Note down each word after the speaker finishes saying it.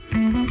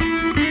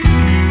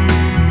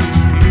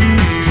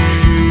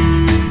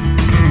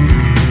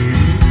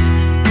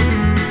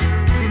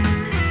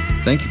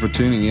Thank you for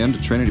tuning in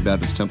to Trinity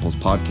Baptist Temple's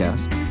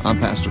podcast. I'm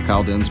Pastor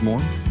Kyle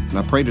Densmore, and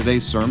I pray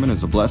today's sermon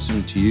is a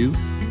blessing to you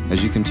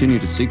as you continue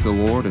to seek the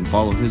Lord and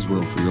follow His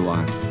will for your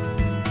life.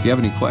 If you have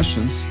any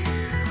questions,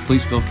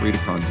 please feel free to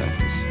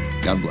contact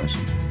us. God bless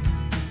you.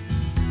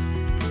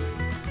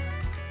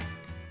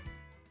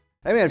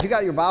 Hey man, if you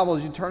got your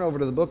Bibles, you turn over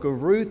to the book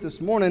of Ruth.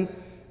 This morning,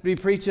 we'll be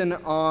preaching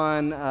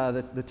on,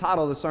 the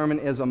title of the sermon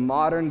is A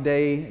Modern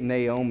Day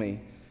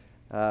Naomi.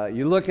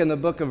 You look in the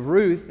book of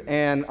Ruth,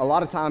 and a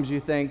lot of times you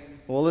think,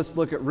 well, let's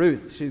look at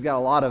Ruth. She's got a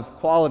lot of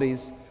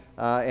qualities,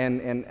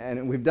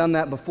 and we've done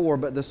that before,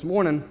 but this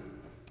morning,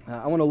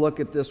 I want to look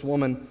at this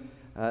woman,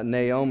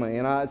 Naomi.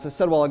 And as I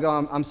said a while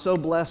ago, I'm so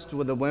blessed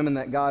with the women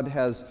that God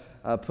has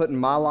put in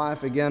my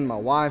life. Again, my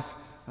wife,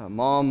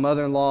 mom,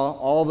 mother-in-law,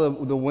 all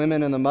the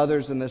women and the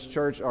mothers in this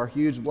church are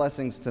huge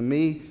blessings to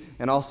me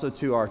and also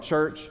to our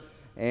church.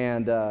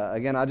 And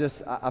again,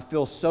 I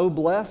feel so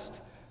blessed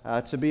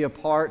to be a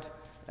part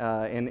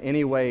in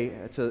any way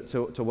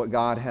to what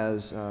God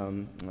has,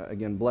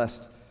 again,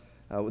 blessed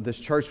this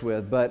church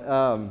with. But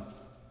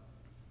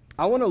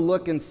I want to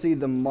look and see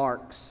the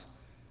marks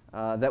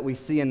that we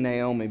see in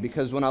Naomi,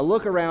 because when I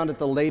look around at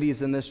the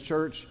ladies in this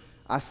church,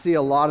 I see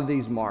a lot of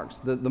these marks,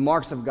 the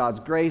marks of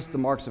God's grace, the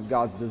marks of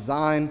God's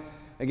design.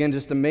 Again,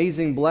 just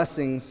amazing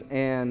blessings,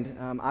 and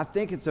I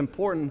think it's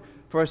important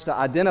for us to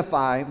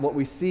identify what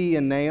we see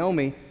in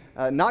Naomi,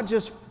 not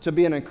just to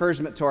be an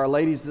encouragement to our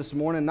ladies this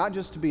morning, not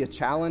just to be a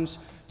challenge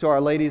to our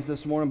ladies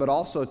this morning, but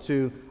also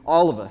to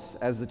all of us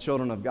as the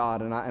children of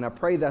God. And I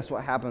pray that's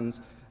what happens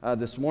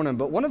this morning.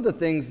 But one of the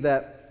things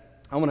that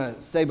I want to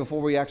say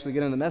before we actually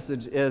get into the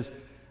message is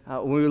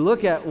when we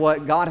look at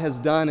what God has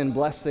done in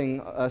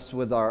blessing us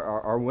with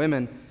our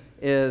women,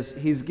 is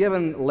He's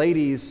given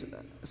ladies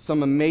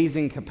some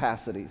amazing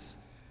capacities.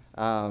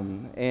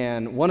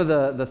 And one of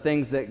the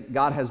things that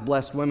God has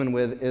blessed women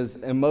with is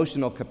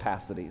emotional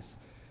capacities.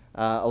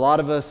 A lot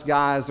of us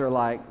guys are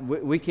like,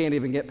 we can't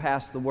even get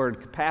past the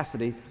word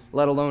capacity,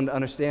 let alone to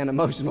understand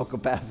emotional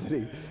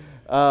capacity.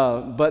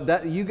 But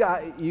that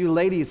you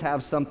ladies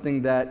have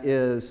something that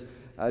is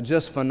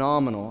just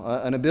phenomenal,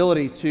 an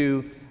ability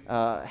to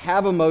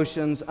have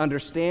emotions,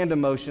 understand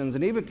emotions,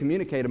 and even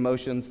communicate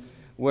emotions,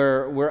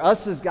 where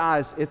us as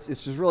guys, it's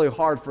just really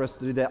hard for us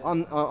to do that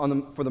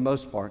for the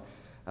most part.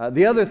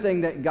 The other thing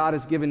that God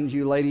has given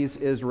you ladies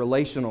is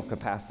relational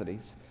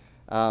capacities.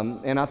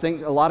 And I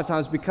think a lot of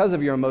times because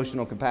of your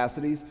emotional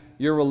capacities,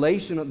 your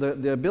relational,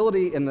 the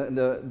ability and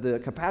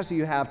the capacity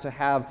you have to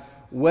have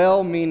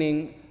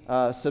well-meaning,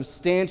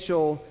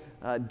 substantial,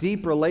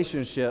 deep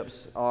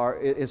relationships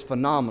is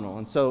phenomenal.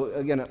 And so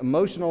again,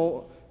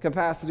 emotional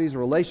capacities,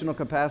 relational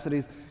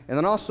capacities, and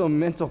then also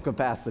mental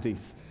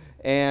capacities.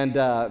 And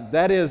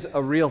that is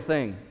a real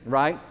thing,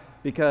 right?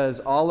 Because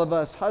all of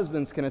us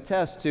husbands can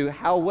attest to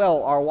how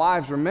well our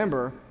wives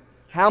remember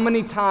how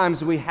many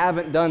times we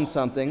haven't done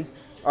something,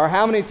 or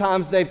how many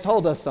times they've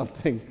told us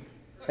something.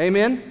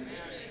 Amen?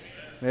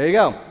 There you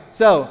go.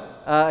 So,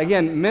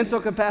 again,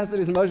 mental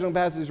capacities, emotional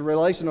capacities,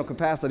 relational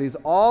capacities,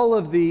 all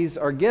of these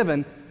are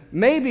given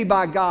maybe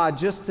by God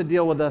just to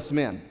deal with us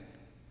men.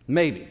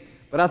 Maybe.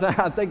 But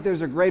I think there's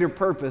a greater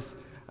purpose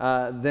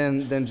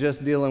than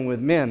just dealing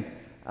with men.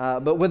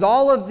 But with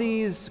all of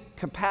these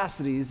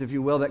capacities, if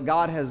you will, that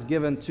God has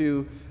given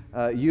to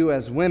you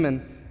as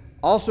women,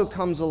 also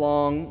comes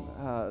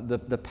along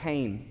the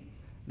pain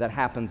that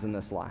happens in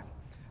this life.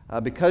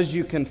 Because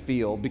you can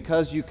feel,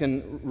 because you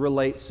can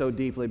relate so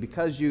deeply,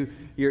 because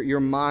your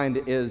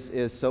mind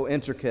is so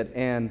intricate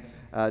and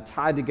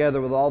tied together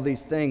with all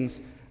these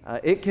things,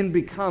 it can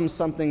become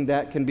something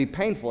that can be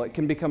painful. It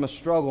can become a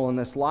struggle in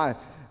this life.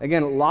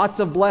 Again, lots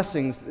of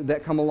blessings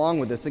that come along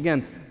with this.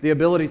 Again, the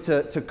ability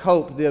to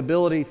cope, the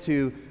ability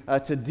to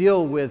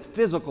deal with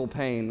physical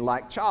pain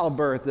like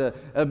childbirth, the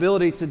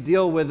ability to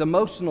deal with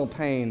emotional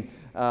pain.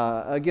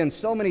 Again,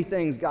 so many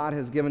things God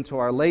has given to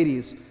our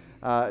ladies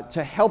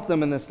to help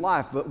them in this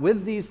life. But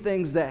with these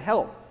things that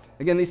help,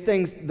 again, these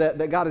things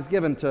that God has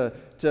given to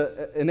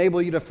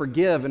enable you to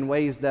forgive in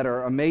ways that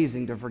are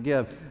amazing to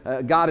forgive.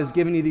 God has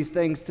given you these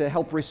things to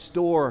help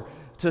restore,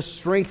 to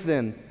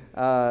strengthen,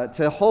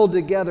 to hold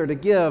together, to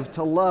give,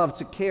 to love,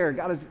 to care.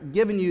 God has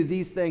given you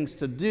these things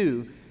to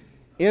do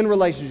in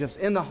relationships,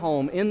 in the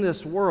home, in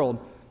this world.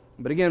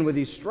 But again, with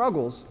these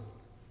struggles,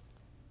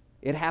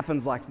 it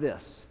happens like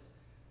this.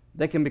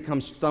 They can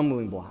become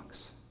stumbling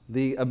blocks.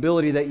 The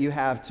ability that you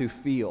have to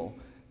feel.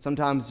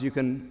 Sometimes you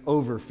can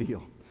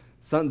overfeel.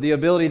 The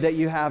ability that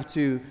you have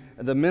to,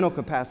 the mental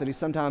capacity,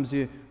 sometimes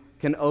you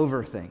can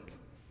overthink.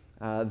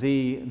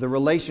 The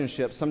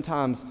relationships,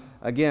 sometimes,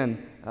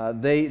 again,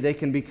 they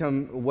can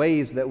become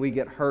ways that we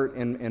get hurt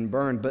and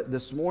burned. But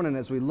this morning,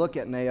 as we look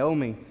at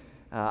Naomi,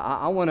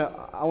 I want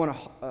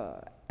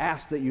to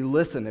ask that you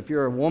listen. If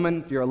you're a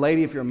woman, if you're a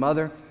lady, if you're a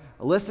mother,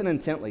 listen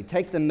intently.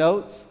 Take the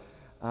notes.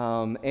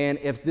 And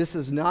if this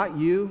is not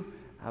you,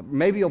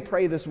 maybe you'll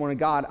pray this morning,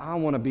 God, I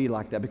want to be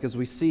like that, because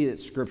we see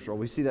it's scriptural.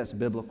 We see that's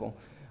biblical.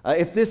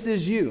 If this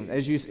is you,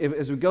 as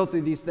we go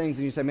through these things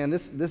and you say, man,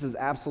 this is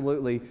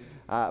absolutely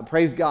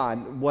praise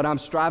God. What I'm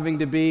striving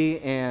to be,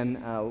 and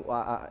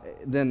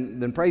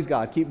then praise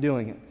God. Keep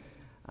doing it.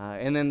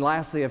 And then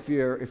lastly, if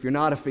you're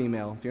not a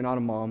female, if you're not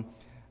a mom,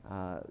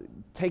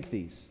 take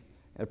these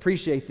and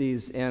appreciate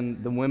these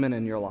in the women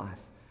in your life.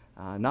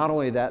 Not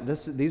only that,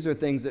 these are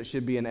things that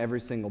should be in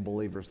every single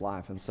believer's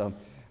life. And so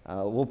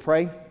we'll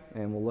pray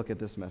and we'll look at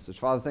this message.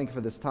 Father, thank you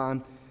for this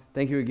time.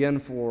 Thank you again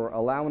for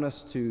allowing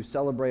us to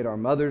celebrate our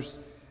mothers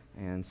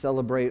and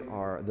celebrate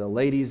the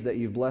ladies that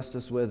you've blessed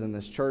us with in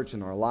this church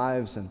and our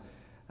lives. And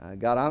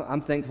God,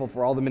 I'm thankful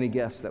for all the many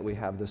guests that we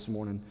have this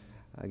morning.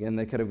 Again,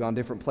 they could have gone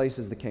different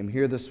places. They came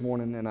here this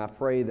morning, and I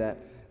pray that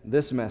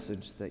this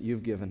message that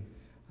you've given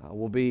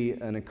will be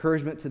an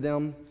encouragement to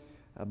them,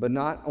 but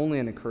not only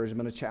an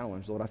encouragement, a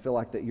challenge. Lord, I feel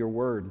like that your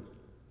word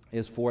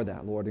is for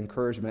that, Lord,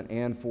 encouragement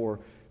and for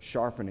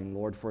sharpening,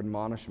 Lord, for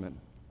admonishment.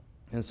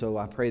 And so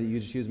I pray that you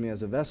just use me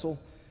as a vessel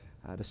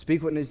to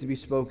speak what needs to be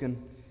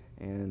spoken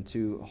and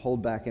to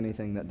hold back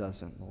anything that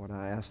doesn't. Lord,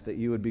 I ask that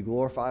you would be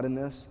glorified in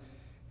this.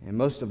 And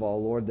most of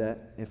all, Lord, that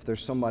if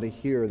there's somebody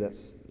here that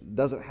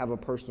doesn't have a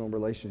personal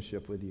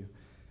relationship with you,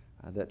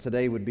 that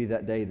today would be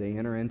that day they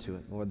enter into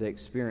it. Lord, they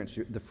experience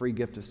the free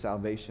gift of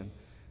salvation.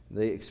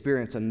 They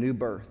experience a new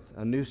birth,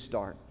 a new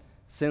start,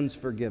 sins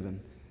forgiven.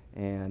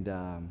 And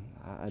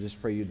I just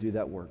pray you do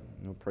that work.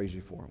 And we'll praise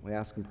you for it. We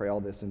ask and pray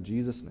all this in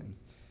Jesus' name.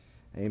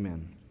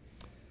 Amen.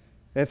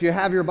 If you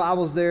have your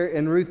Bibles there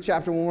in Ruth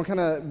chapter 1, we're going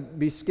to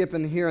be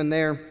skipping here and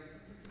there.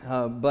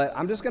 But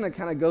I'm just going to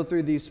kind of go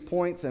through these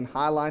points and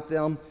highlight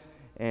them.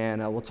 And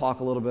we'll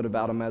talk a little bit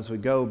about them as we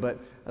go. But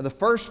the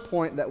first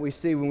point that we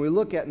see when we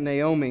look at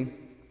Naomi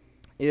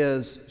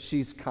is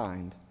she's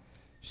kind.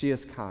 She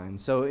is kind.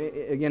 So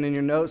again, in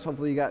your notes,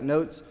 hopefully you got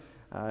notes.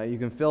 You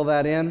can fill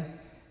that in.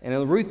 And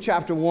in Ruth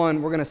chapter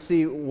 1, we're going to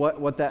see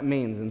what that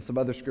means in some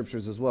other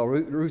scriptures as well.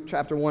 Ruth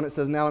chapter 1, it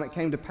says, "Now and it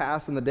came to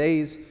pass in the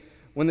days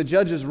when the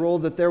judges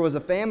ruled that there was a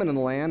famine in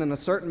the land, and a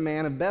certain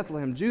man of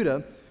Bethlehem,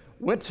 Judah,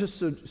 went to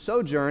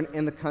sojourn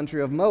in the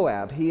country of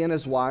Moab, he and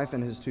his wife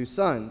and his 2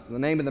 sons. The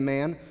name of the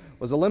man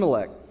was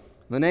Elimelech.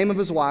 The name of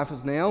his wife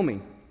was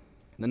Naomi.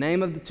 The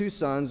name of the 2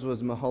 sons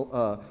was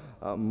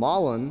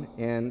Mahlon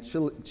and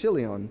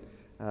Chilion,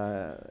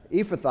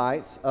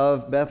 Ephrathites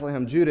of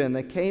Bethlehem, Judah. And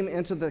they came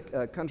into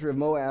the country of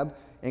Moab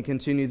and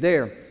continued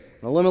there.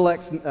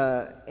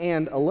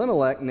 And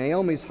Elimelech,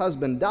 Naomi's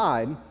husband,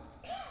 died,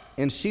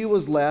 and she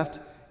was left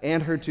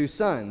and her 2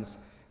 sons.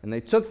 And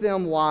they took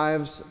them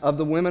wives of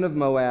the women of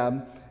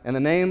Moab, and the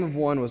name of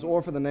one was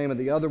Orpah, the name of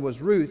the other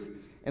was Ruth,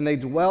 and they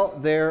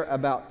dwelt there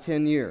about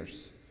 10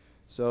 years.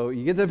 So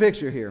you get the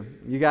picture here.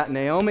 You got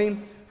Naomi,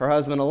 her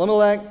husband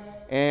Elimelech,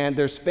 and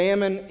there's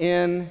famine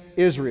in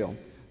Israel.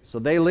 So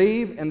they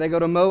leave and they go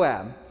to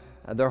Moab,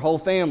 their whole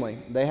family.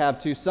 They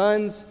have 2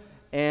 sons,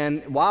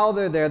 and while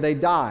they're there, they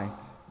die.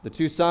 The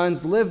 2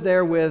 sons live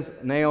there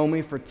with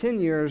Naomi for 10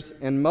 years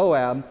in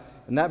Moab,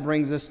 and that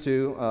brings us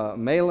to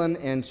Mahlon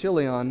and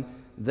Chilion.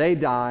 They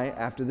die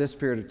after this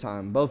period of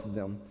time, both of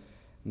them.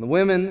 And the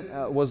women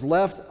was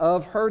left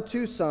of her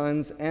 2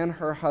 sons and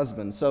her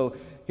husband. So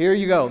here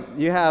you go.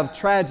 You have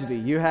tragedy,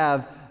 you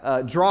have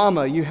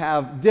drama, you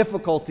have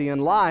difficulty in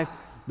life.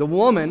 The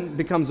woman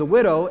becomes a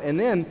widow, and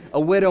then a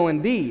widow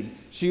indeed.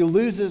 She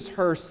loses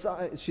her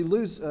son,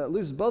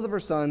 loses both of her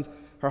sons,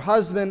 her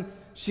husband.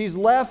 She's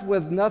left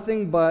with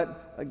nothing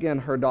but, again,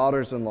 her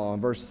daughters-in-law.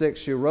 In verse 6,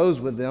 she arose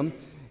with them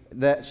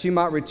that she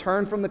might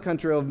return from the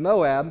country of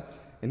Moab.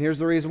 And here's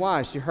the reason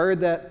why. She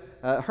heard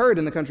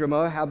in the country of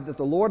Moab that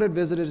the Lord had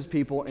visited his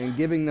people in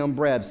giving them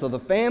bread. So the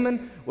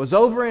famine was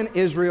over in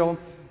Israel,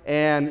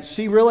 and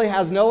she really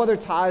has no other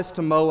ties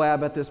to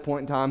Moab at this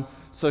point in time.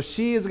 So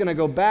she is going to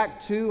go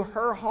back to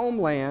her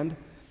homeland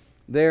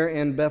there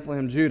in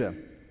Bethlehem, Judah.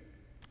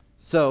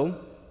 So,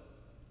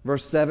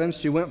 verse 7,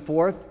 she went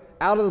forth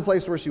out of the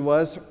place where she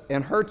was,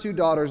 and her 2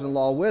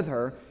 daughters-in-law with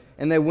her,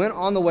 and they went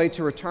on the way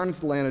to return to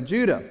the land of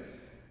Judah.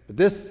 But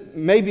this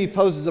maybe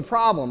poses a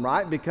problem,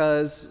 right?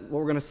 Because what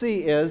we're going to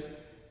see is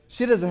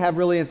she doesn't have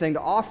really anything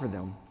to offer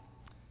them.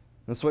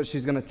 That's what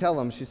she's going to tell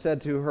them. She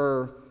said to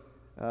her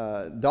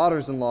 2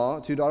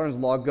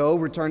 daughters-in-law, "Go,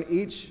 return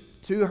each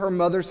to her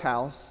mother's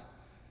house.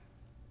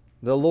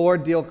 The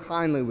Lord deal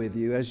kindly with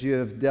you as you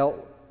have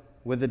dealt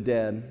with the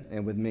dead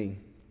and with me."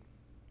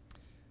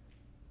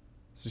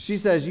 So she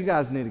says, you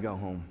guys need to go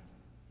home.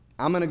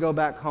 I'm going to go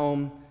back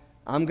home.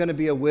 I'm going to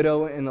be a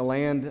widow in the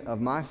land of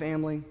my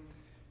family.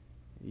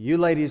 You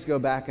ladies go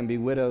back and be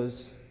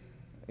widows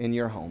in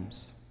your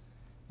homes.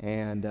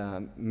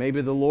 And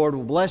maybe the Lord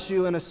will bless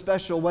you in a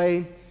special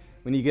way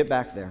when you get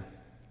back there.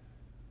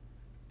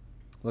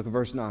 Look at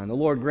verse 9. "The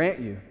Lord grant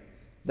you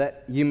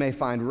that you may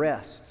find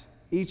rest,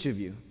 each of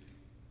you,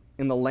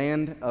 in the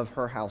land of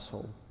her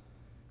household."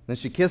 Then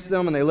she kissed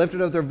them, and they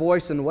lifted up their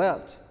voice and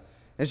wept.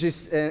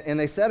 And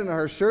they said unto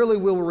her, "Surely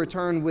we will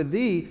return with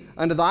thee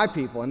unto thy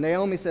people." And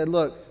Naomi said,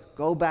 "Look,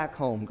 go back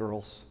home,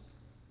 girls.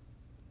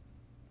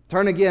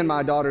 Turn again,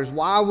 my daughters.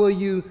 Why will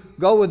you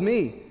go with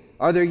me?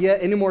 Are there yet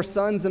any more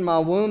sons in my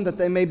womb that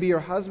they may be your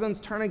husbands?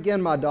 Turn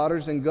again, my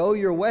daughters, and go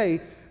your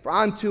way, for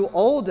I'm too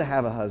old to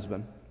have a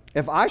husband.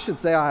 If I should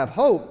say I have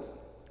hope,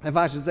 if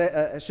I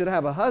should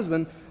have a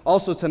husband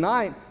also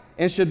tonight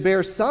and should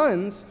bear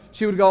sons,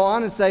 she would go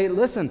on and say,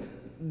 listen,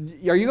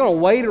 are you going to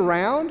wait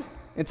around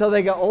until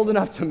they get old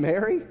enough to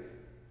marry?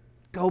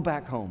 Go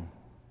back home.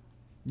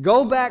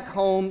 Go back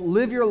home,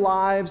 live your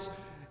lives,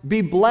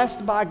 be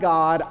blessed by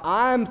God.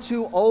 I'm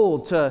too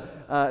old to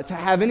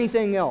have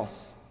anything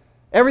else.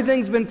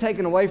 Everything's been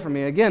taken away from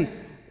me. Again,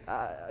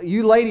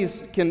 you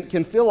ladies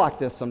can feel like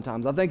this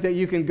sometimes. I think that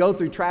you can go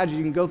through tragedy,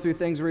 you can go through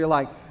things where you're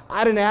like,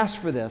 I didn't ask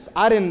for this.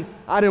 I didn't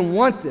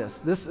want this.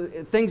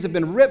 Things have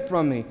been ripped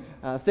from me.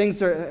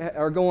 Things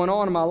are going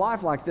on in my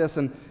life like this.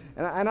 And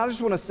I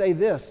just want to say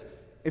this.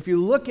 If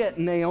you look at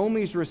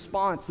Naomi's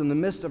response in the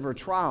midst of her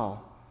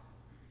trial,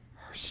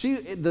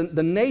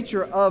 the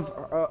nature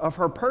of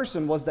her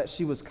person was that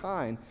she was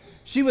kind.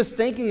 She was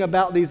thinking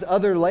about these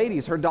other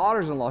ladies, her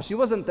daughters-in-law. She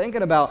wasn't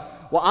thinking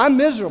about, well, I'm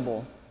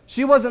miserable.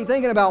 She wasn't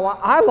thinking about, well,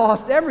 I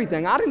lost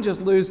everything. I didn't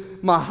just lose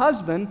my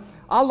husband.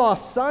 I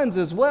lost sons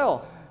as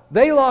well.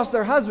 They lost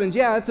their husbands.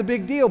 Yeah, it's a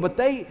big deal, but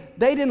they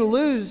didn't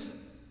lose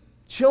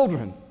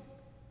children.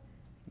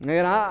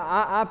 And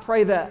I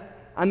pray that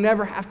I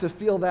never have to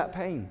feel that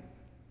pain.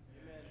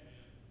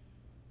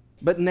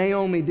 But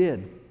Naomi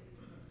did.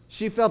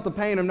 She felt the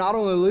pain of not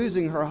only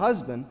losing her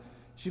husband,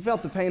 she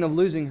felt the pain of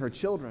losing her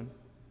children.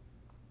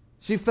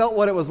 She felt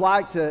what it was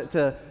like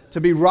to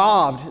be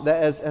robbed,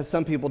 as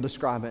some people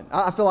describe it.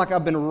 I feel like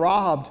I've been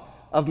robbed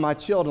of my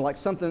children, like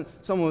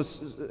someone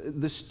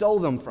stole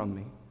them from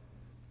me.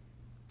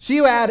 She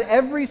had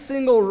every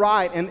single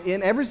right and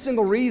every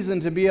single reason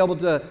to be able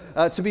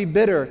to be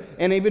bitter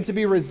and even to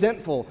be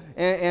resentful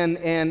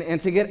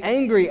and to get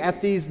angry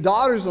at these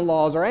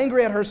daughters-in-laws or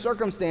angry at her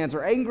circumstance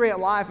or angry at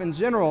life in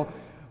general.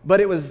 But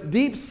it was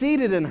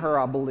deep-seated in her,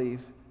 I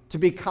believe, to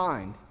be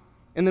kind.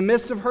 In the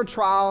midst of her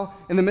trial,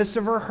 in the midst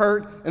of her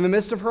hurt, in the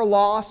midst of her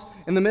loss,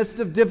 in the midst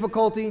of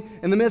difficulty,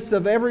 in the midst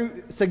of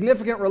every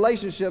significant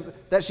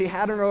relationship that she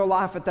had in her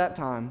life at that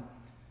time,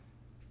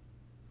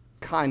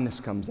 kindness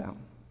comes out.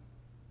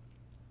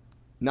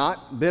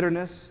 Not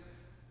bitterness,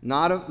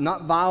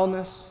 not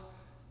vileness,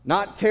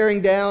 not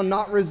tearing down,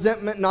 not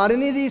resentment, not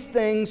any of these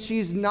things.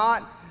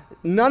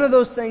 None of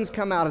those things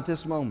come out at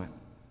this moment.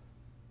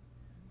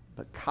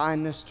 But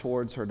kindness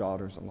towards her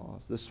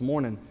daughters-in-laws. This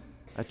morning,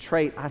 a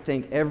trait I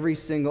think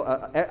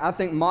I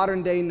think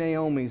modern day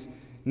Naomi's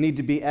need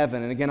to be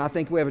evident. And again, I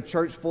think we have a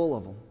church full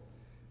of them.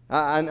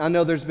 I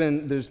know there's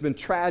been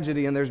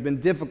tragedy and there's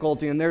been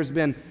difficulty and there's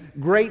been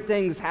great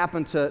things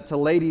happen to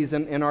ladies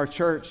in our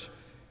church,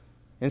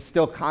 and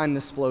still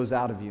kindness flows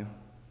out of you.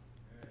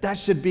 That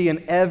should be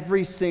in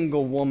every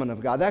single woman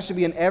of God. That should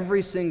be in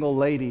every single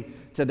lady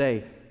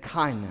today.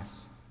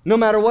 Kindness. No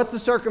matter what the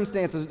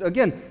circumstances.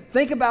 Again,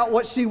 think about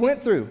what she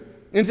went through.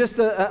 In just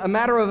a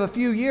matter of a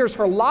few years,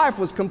 her life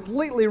was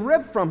completely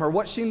ripped from her,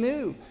 what she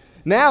knew.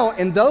 Now,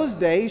 in those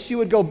days, she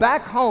would go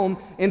back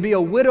home and be a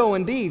widow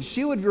indeed.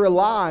 She would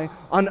rely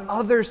on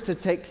others to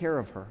take care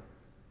of her.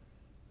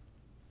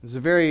 It was a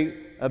very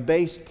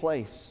abased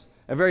place,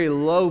 a very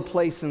low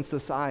place in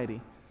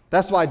society.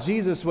 That's why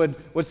Jesus would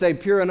say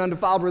pure and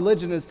undefiled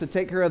religion is to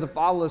take care of the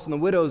fatherless and the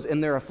widows in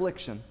their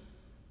affliction.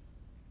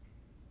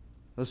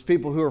 Those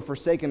people who are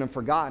forsaken and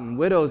forgotten.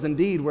 Widows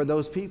indeed were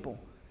those people.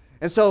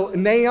 And so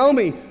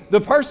Naomi, the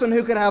person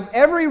who could have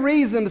every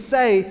reason to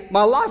say,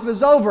 my life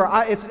is over.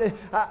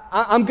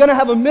 I'm going to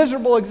have a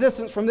miserable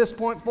existence from this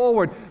point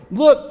forward.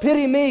 Look,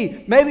 pity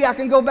me. Maybe I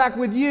can go back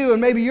with you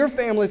and maybe your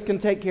families can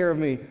take care of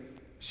me.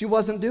 She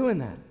wasn't doing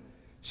that.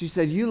 She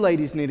said, you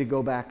ladies need to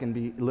go back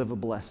and live a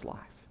blessed life.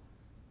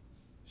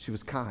 She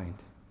was kind.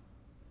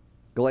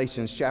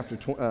 Galatians chapter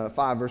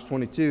 5, verse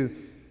 22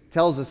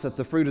 tells us that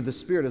the fruit of the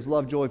Spirit is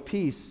love, joy,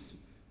 peace,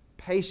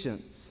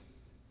 patience,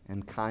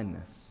 and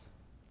kindness.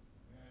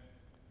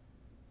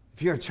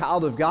 If you're a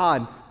child of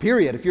God,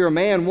 period, if you're a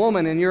man,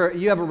 woman, and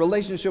you have a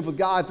relationship with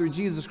God through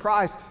Jesus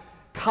Christ,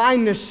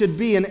 kindness should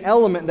be an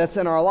element that's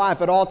in our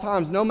life at all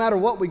times, no matter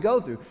what we go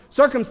through.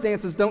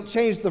 Circumstances don't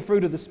change the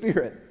fruit of the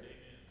Spirit.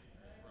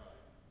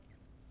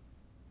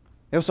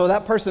 And so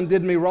that person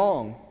did me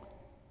wrong.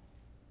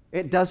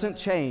 It doesn't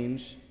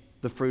change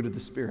the fruit of the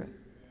Spirit.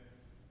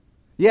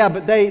 Yeah,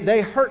 but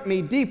they hurt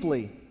me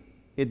deeply.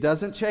 It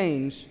doesn't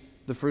change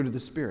the fruit of the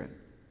Spirit.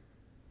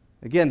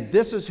 Again,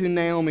 this is who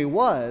Naomi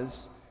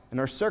was, and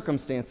her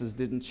circumstances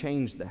didn't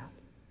change that.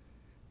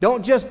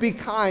 Don't just be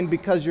kind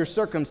because your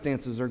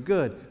circumstances are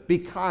good. Be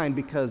kind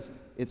because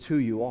it's who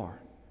you are.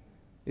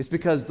 It's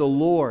because the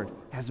Lord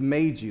has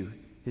made you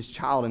His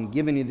child and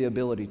given you the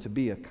ability to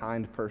be a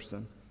kind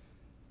person.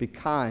 Be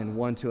kind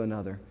one to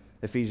another.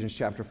 Ephesians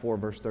chapter 4,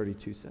 verse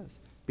 32 says,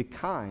 be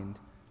kind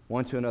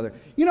one to another.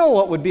 You know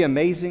what would be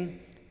amazing?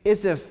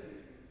 Is if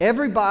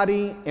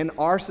everybody in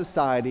our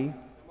society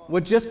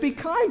would just be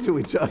kind to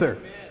each other.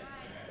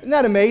 Isn't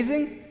that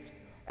amazing?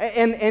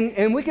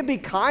 And we could be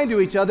kind to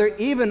each other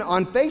even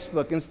on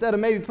Facebook instead of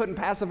maybe putting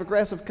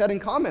passive-aggressive cutting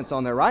comments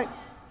on there, right?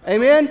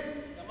 Amen?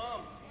 Come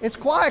on. It's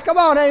quiet. Come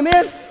on,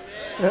 amen?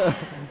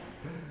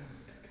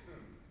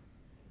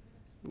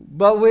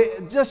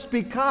 but just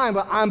be kind.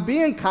 But I'm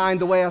being kind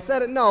the way I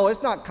said it. No,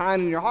 it's not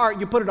kind in your heart.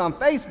 You put it on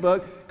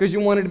Facebook because you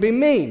wanted to be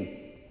mean.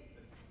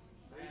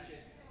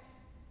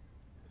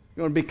 If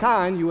you want to be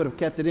kind, you would have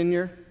kept it in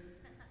your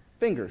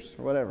fingers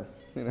or whatever.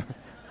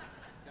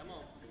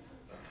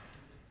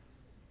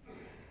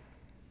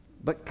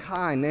 But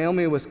kind.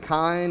 Naomi was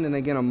kind, and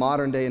again, a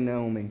modern day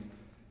Naomi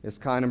is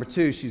kind. Number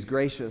 2, she's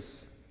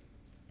gracious.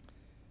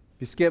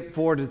 If you skip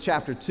forward to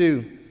chapter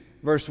 2,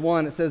 verse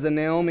 1, it says that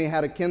Naomi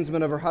had a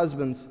kinsman of her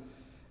husband's,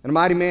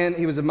 and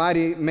he was a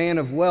mighty man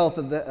of wealth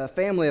of the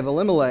family of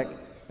Elimelech,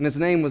 and his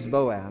name was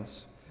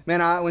Boaz.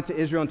 Man, I went to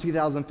Israel in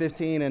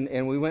 2015,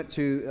 and we went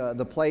to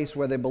the place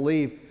where they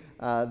believe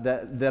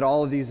that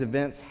all of these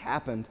events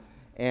happened.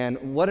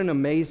 And what an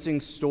amazing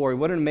story,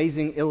 what an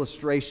amazing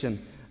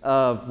illustration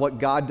of what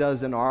God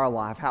does in our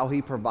life, how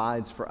He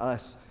provides for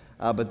us.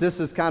 But this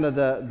is kind of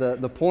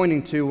the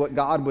pointing to what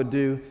God would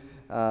do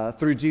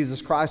through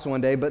Jesus Christ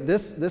one day. But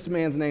this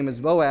man's name is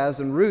Boaz,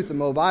 and Ruth the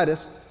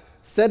Moabitess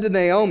said to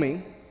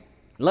Naomi,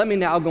 "Let me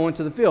now go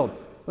into the field."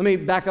 Let me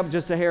back up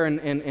just a hair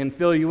and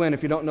fill you in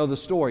if you don't know the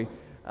story.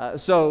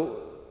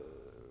 So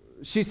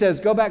she says,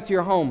 "Go back to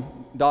your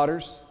home,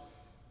 daughters."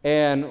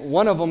 And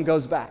one of them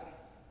goes back.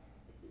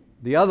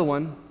 The other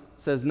one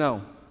says,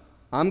 "No,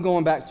 I'm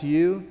going back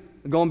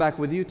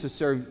with you to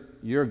serve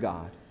your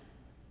God."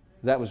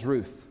 That was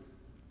Ruth.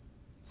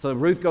 So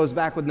Ruth goes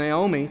back with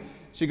Naomi.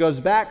 She goes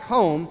back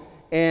home,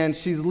 and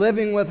she's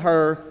living with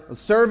her,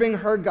 serving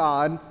her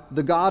God,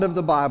 the God of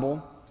the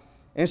Bible.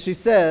 And she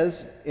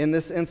says, in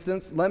this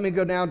instance, "Let me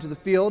go down to the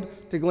field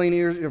to glean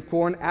ears of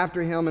corn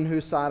after him in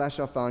whose sight I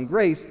shall find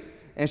grace."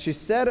 And she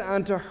said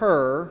unto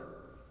her,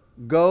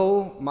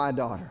 "Go, my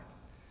daughter."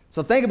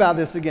 So think about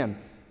this again.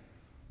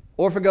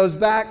 Orpah goes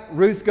back.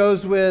 Ruth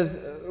goes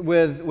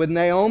with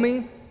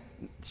Naomi.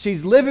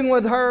 She's living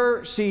with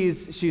her.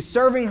 She's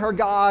serving her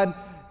God.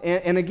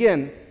 And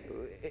again,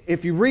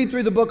 if you read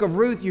through the book of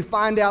Ruth, you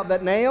find out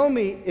that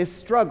Naomi is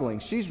struggling.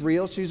 She's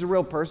real. She's a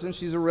real person.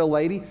 She's a real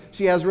lady.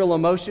 She has real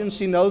emotions.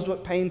 She knows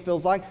what pain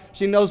feels like.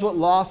 She knows what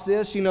loss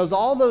is. She knows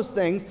all those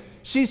things.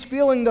 She's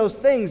feeling those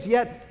things.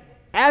 Yet,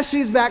 as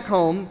she's back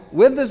home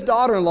with this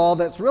daughter-in-law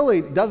that's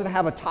really doesn't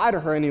have a tie to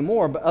her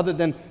anymore, but other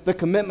than the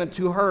commitment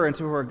to her and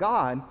to her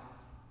God,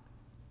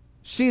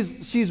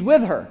 she's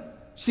with her.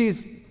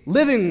 She's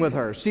living with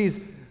her. She's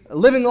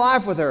living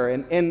life with her.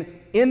 And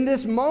in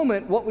this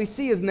moment, what we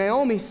see is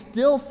Naomi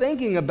still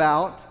thinking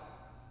about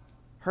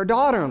her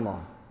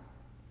daughter-in-law.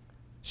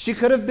 She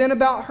could have been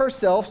about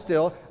herself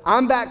still.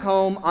 I'm back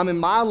home. I'm in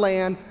my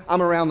land.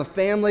 I'm around the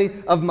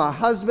family of my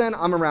husband.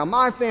 I'm around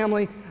my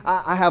family.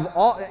 I have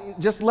all,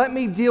 just let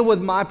me deal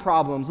with my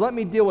problems. Let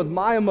me deal with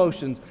my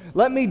emotions.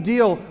 Let me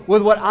deal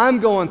with what I'm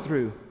going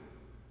through.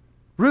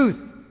 Ruth,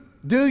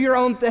 do your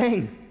own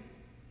thing.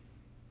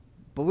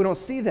 But we don't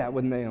see that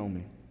with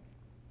Naomi.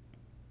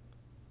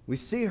 We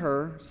see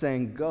her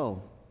saying,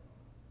 go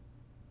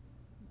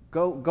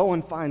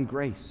and find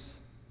grace.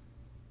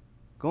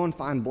 Go and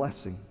find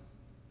blessing.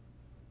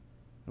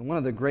 And one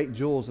of the great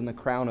jewels in the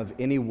crown of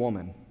any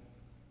woman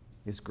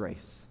is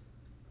grace.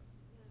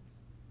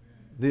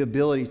 The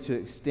ability to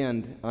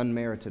extend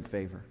unmerited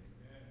favor.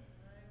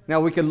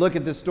 Now, we could look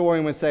at this story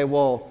and we say,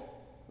 well,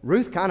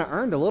 Ruth kind of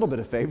earned a little bit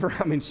of favor.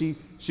 I mean,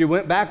 she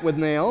went back with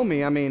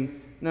Naomi. I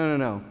mean,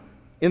 no.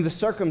 In the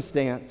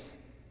circumstance,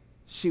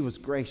 she was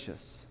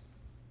gracious.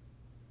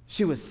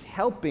 She was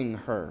helping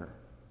her.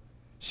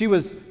 She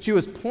was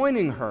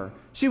pointing her.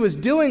 She was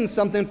doing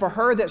something for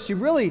her that she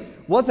really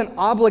wasn't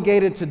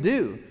obligated to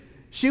do.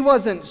 She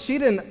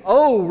didn't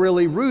owe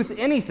really Ruth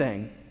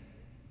anything.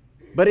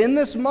 But in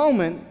this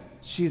moment,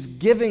 she's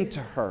giving to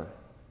her.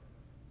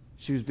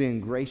 She was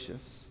being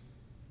gracious.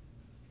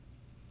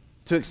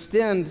 To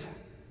extend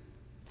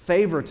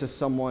favor to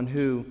someone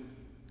who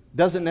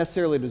doesn't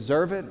necessarily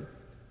deserve it,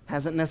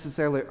 hasn't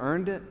necessarily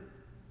earned it,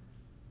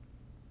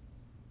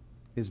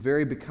 is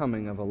very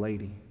becoming of a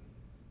lady.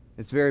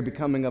 It's very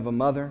becoming of a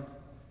mother.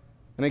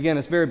 And again,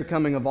 it's very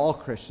becoming of all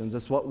Christians.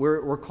 That's what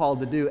we're called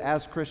to do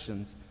as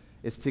Christians,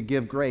 is to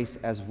give grace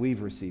as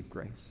we've received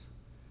grace.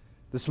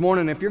 This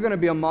morning, if you're going to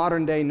be a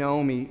modern day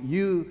Naomi,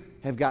 you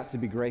have got to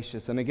be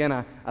gracious. And again,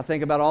 I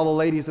think about all the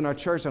ladies in our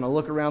church, and I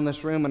look around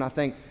this room and I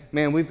think,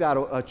 man, we've got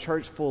a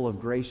church full of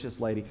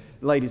gracious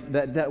ladies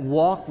that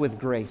walk with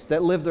grace,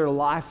 that live their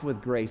life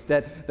with grace,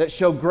 that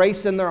show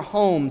grace in their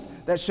homes,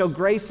 that show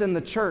grace in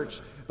the church.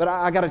 But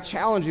I got to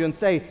challenge you and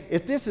say,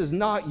 if this is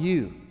not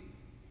you,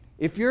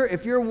 if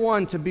you're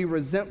one to be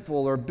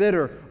resentful or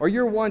bitter, or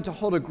you're one to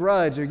hold a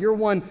grudge, or you're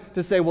one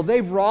to say, well,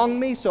 they've wronged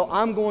me, so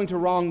I'm going to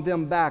wrong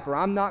them back, or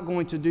I'm not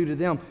going to do to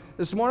them.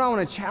 This morning I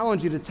want to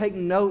challenge you to take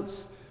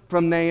notes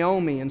from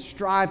Naomi and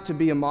strive to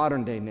be a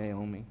modern day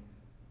Naomi.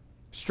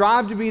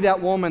 Strive to be that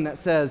woman that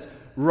says,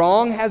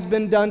 wrong has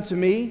been done to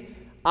me.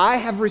 I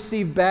have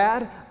received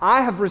bad.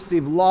 I have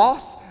received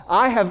loss.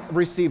 I have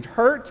received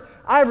hurt.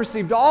 I have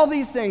received all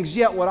these things,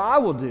 yet what I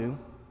will do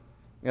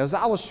is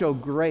I will show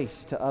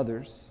grace to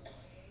others,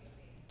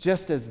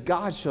 just as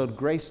God showed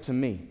grace to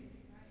me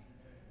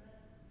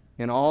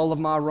in all of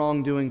my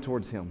wrongdoing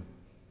towards Him.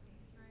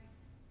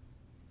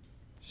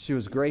 She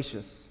was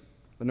gracious.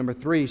 But number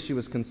 3, she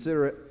was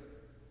considerate.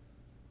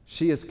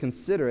 She is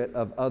considerate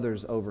of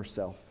others over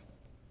self.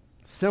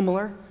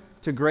 Similar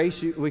to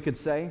grace, we could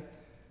say.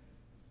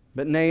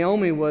 But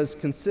Naomi was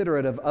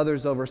considerate of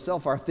others over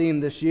self. Our theme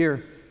this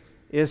year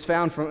is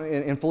found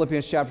in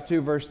Philippians chapter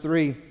 2, verse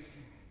 3.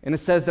 And it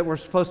says that we're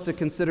supposed to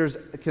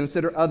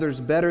consider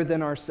others better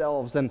than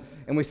ourselves. And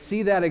we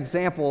see that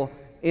example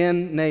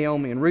in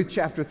Naomi. In Ruth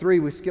chapter 3,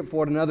 we skip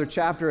forward another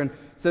chapter, and it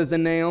says,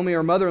 Then Naomi,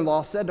 her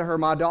mother-in-law, said to her,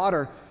 My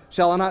daughter,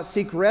 shall I not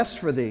seek rest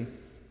for thee,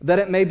 that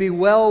it may be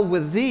well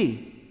with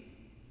thee?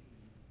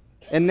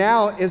 And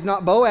now is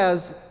not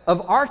Boaz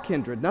of our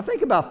kindred? Now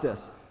think about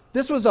this.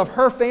 This was of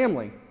her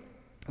family.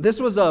 This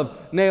was of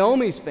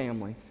Naomi's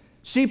family.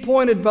 She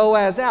pointed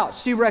Boaz out.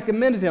 She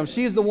recommended him.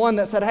 She's the one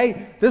that said,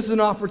 hey, this is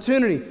an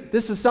opportunity.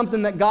 This is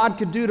something that God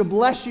could do to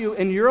bless you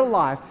in your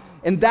life.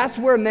 And that's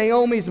where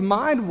Naomi's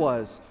mind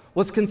was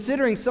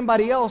considering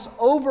somebody else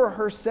over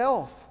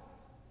herself.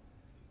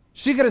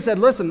 She could have said,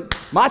 listen,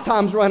 my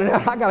time's running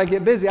out. I got to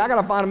get busy. I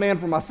got to find a man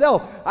for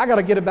myself. I got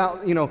to get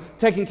about,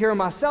 taking care of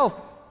myself.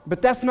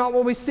 But that's not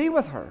what we see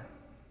with her.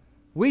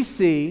 We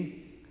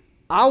see,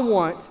 I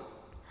want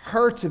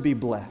her to be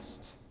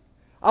blessed.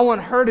 I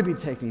want her to be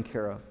taken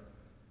care of.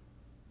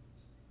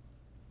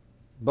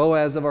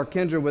 Boaz of our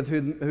kindred, with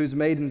whose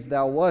maidens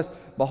thou wast,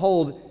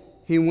 behold,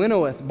 he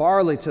winnoweth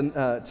barley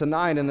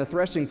tonight in the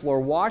threshing floor.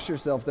 Wash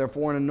yourself,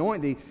 therefore, and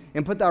anoint thee,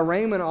 and put thy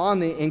raiment on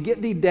thee, and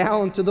get thee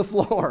down to the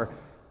floor.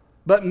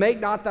 But make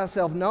not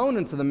thyself known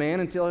unto the man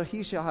until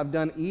he shall have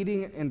done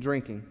eating and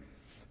drinking.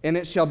 And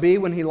it shall be,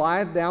 when he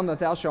lieth down, that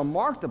thou shalt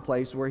mark the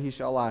place where he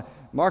shall lie.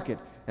 Mark it.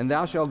 And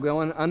thou shalt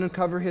go and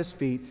uncover his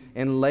feet,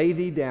 and lay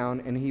thee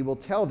down, and he will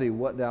tell thee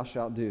what thou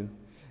shalt do.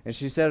 And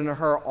she said unto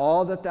her,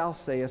 all that thou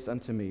sayest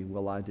unto me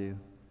will I do.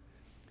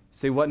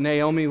 See, what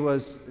Naomi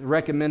was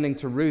recommending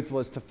to Ruth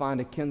was to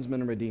find a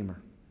kinsman redeemer,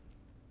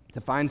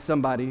 to find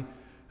somebody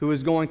who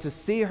is going to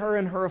see her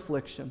in her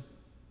affliction,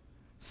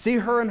 see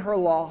her in her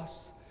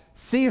loss,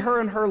 see her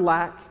in her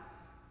lack,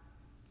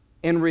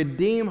 and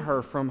redeem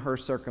her from her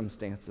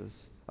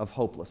circumstances of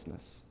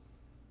hopelessness.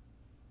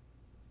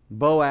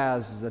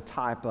 Boaz is a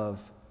type of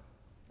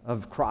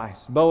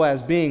Christ.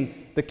 Boaz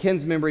being the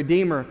kinsman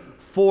redeemer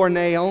for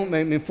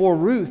Naomi, for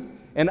Ruth,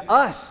 and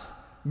us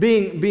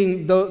being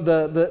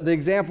the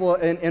example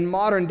in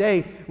modern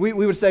day. We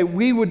would say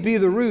we would be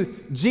the Ruth.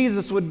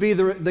 Jesus would be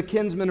the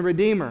kinsman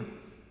redeemer.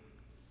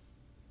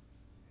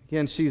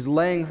 Again, she's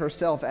laying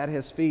herself at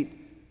his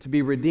feet to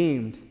be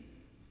redeemed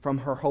from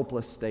her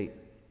hopeless state.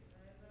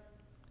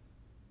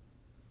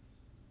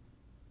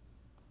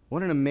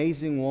 What an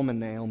amazing woman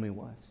Naomi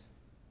was.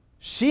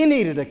 She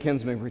needed a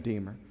kinsman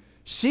redeemer.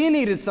 She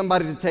needed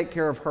somebody to take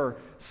care of her.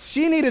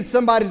 She needed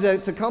somebody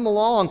to come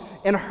along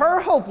in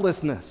her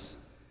hopelessness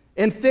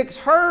and fix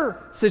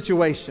her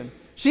situation.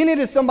 She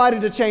needed somebody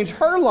to change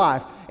her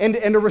life and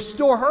to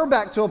restore her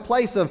back to a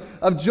place of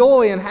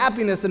joy and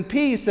happiness and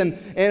peace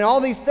and all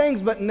these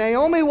things. But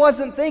Naomi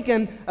wasn't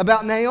thinking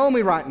about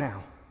Naomi right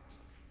now.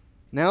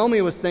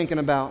 Naomi was thinking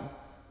about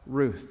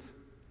Ruth.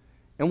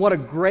 And what a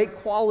great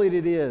quality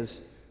it is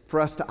for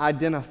us to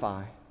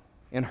identify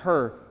in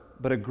her,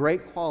 but a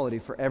great quality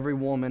for every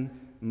woman,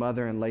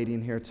 mother, and lady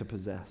in here to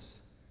possess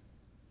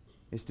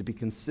is to be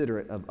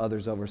considerate of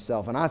others over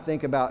self. And I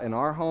think about in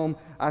our home,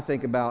 I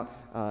think about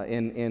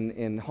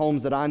in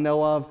homes that I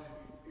know of,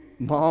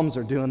 moms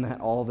are doing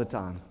that all the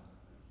time.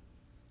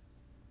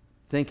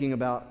 Thinking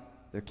about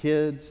their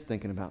kids,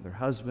 thinking about their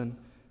husband,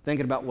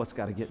 thinking about what's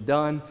got to get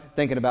done,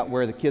 thinking about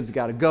where the kids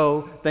got to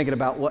go, thinking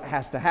about what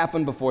has to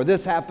happen before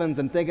this happens,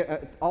 and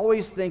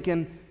always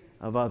thinking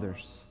of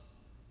others.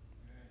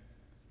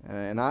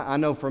 And I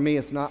know for me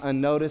it's not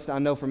unnoticed. I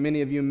know for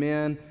many of you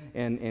men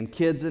and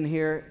kids in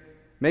here,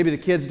 maybe the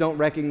kids don't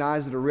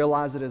recognize it or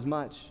realize it as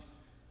much.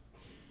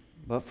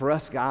 But for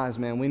us guys,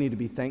 man, we need to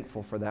be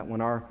thankful for that when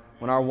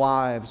our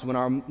wives,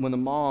 when the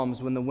moms,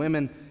 when the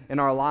women in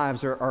our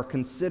lives are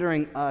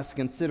considering us,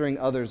 considering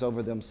others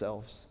over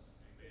themselves.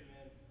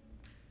 Amen.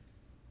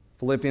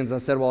 Philippians, I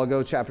said a while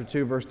ago, chapter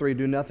 2, verse 3,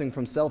 do nothing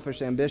from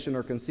selfish ambition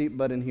or conceit,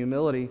 but in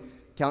humility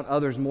count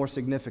others more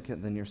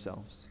significant than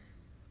yourselves.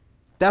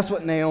 That's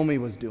what Naomi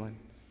was doing.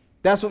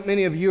 That's what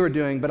many of you are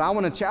doing. But I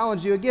want to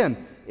challenge you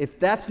again. If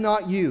that's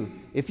not you,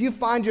 if you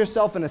find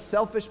yourself in a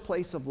selfish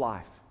place of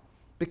life,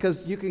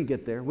 because you can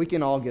get there, we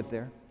can all get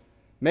there.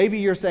 Maybe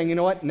you're saying, you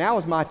know what, now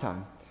is my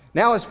time.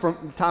 Now is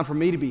time for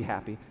me to be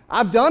happy.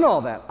 I've done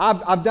all that.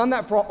 I've done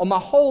that for my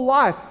whole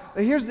life.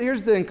 But here's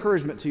the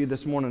encouragement to you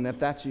this morning, if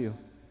that's you.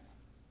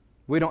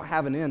 We don't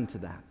have an end to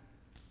that.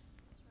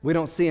 We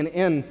don't see an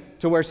end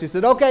to where she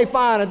said, okay,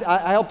 fine,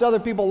 I helped other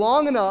people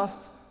long enough.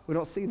 We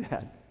don't see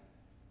that.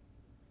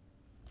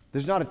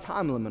 There's not a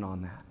time limit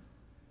on that.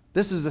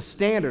 This is a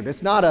standard.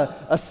 It's not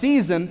a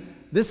season.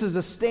 This is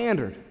a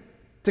standard.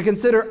 To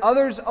consider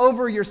others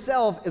over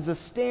yourself is a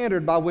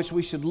standard by which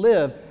we should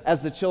live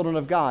as the children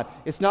of God.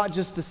 It's not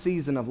just a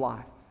season of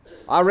life.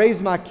 I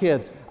raised my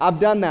kids. I've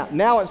done that.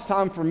 Now it's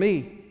time for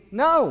me.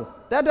 No,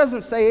 that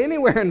doesn't say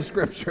anywhere in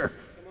Scripture.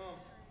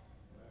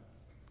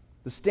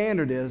 The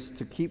standard is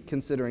to keep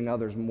considering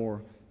others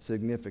more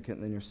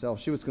significant than yourself.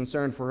 She was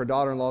concerned for her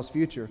daughter-in-law's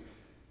future,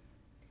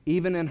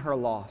 even in her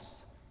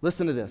loss.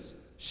 Listen to this.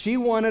 She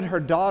wanted her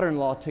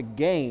daughter-in-law to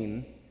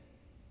gain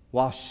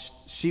while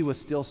she was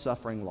still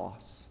suffering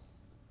loss.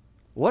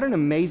 What an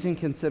amazing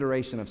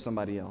consideration of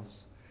somebody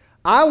else.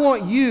 I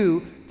want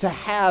you to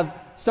have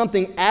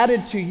something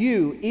added to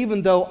you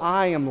even though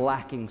I am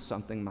lacking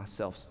something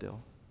myself still.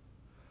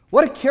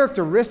 What a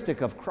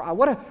characteristic of Christ.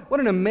 What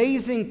an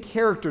amazing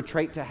character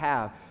trait to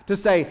have. To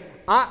say,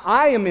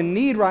 I am in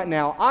need right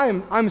now.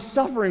 I'm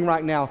suffering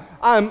right now.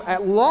 I'm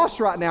at loss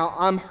right now.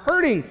 I'm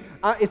hurting.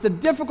 It's a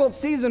difficult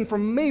season for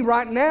me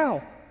right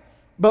now.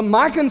 But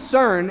my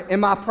concern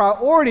and my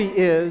priority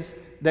is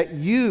that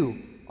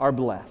you are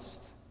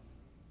blessed.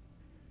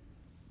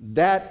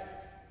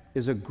 That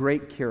is a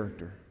great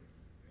character.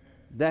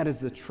 That is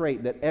the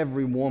trait that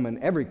every woman,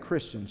 every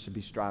Christian should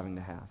be striving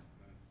to have.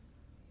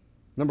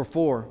 Number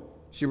 4,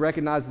 she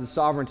recognized the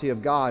sovereignty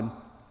of God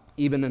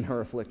even in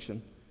her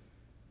affliction.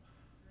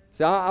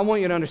 So I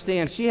want you to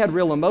understand, she had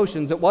real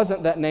emotions. It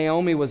wasn't that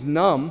Naomi was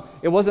numb.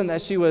 It wasn't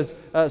that she was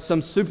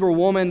some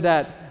superwoman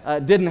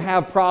that didn't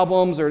have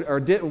problems or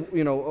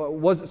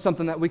wasn't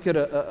something that we could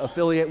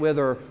affiliate with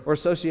or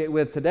associate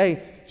with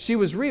today. She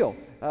was real.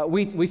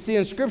 We see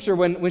in Scripture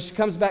when she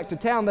comes back to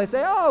town, they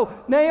say, "Oh,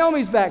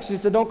 Naomi's back." She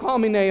said, "Don't call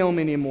me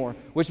Naomi anymore,"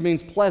 which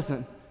means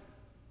pleasant.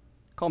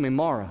 Call me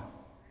Mara.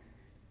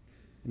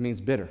 It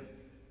means bitter.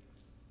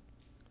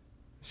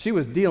 She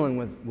was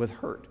dealing with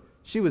hurt.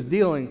 She was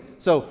dealing,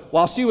 so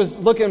while she was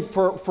looking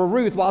for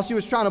Ruth, while she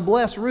was trying to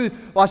bless Ruth,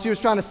 while she was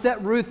trying to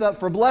set Ruth up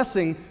for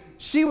blessing,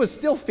 she was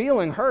still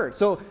feeling hurt.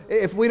 So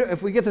if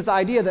we get this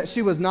idea that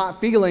she was not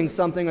feeling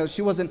something or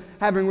she wasn't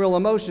having real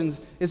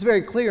emotions, it's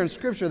very clear in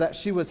Scripture that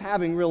she was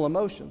having real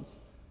emotions.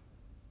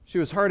 She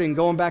was hurting.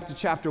 Going back to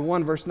chapter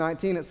 1, verse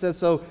 19, it says,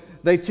 "So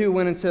they two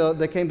went until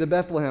they came to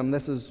Bethlehem."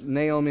 This is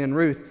Naomi and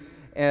Ruth.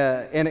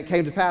 And it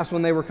came to pass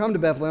when they were come to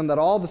Bethlehem that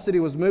all the city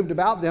was moved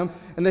about them.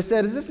 And they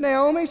said, "Is this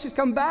Naomi? She's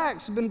come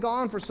back. She's been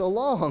gone for so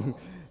long."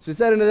 She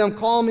said unto them,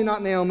 "Call me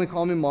not Naomi,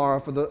 call me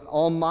Mara, for the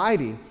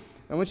Almighty,"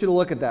 I want you to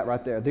look at that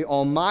right there, "the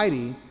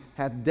Almighty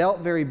hath dealt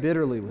very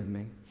bitterly with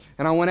me.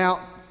 And I went out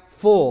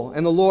full,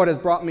 and the Lord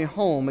hath brought me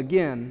home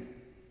again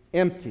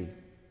empty.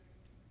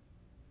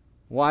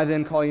 Why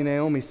then call ye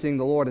Naomi, seeing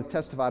the Lord hath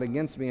testified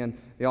against me, and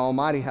the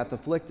Almighty hath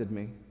afflicted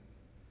me?"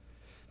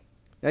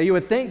 Now you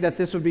would think that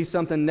this would be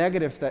something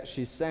negative that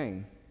she's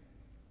saying.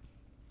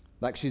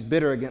 Like she's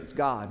bitter against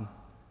God.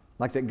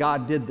 Like that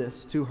God did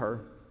this to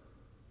her.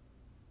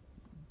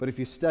 But if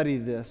you study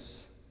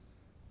this,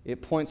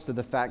 it points to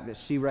the fact that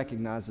she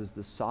recognizes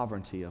the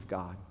sovereignty of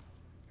God.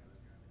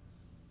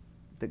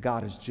 That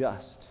God is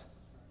just.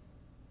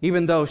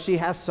 Even though she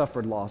has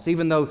suffered loss,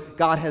 even though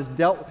God has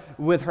dealt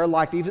with her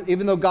life,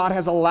 even though God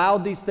has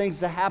allowed these things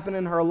to happen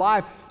in her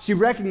life, she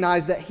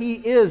recognized that He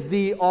is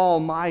the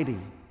Almighty.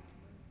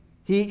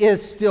 He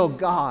is still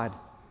God,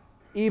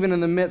 even in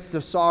the midst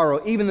of sorrow,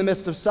 even in the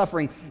midst of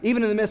suffering,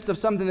 even in the midst of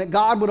something that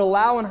God would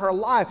allow in her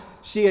life.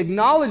 She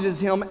acknowledges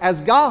Him as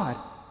God.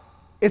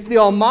 It's the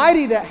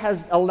Almighty that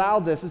has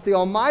allowed this. It's the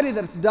Almighty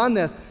that's done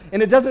this.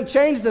 And it doesn't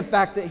change the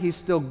fact that He's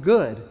still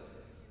good,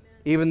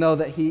 even though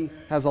that He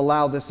has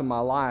allowed this in my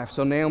life.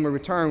 So Naomi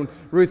returned,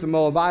 Ruth the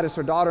Moabitess,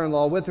 her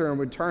daughter-in-law, with her, and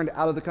returned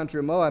out of the country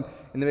of Moab.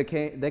 And they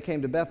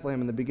came to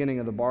Bethlehem in the beginning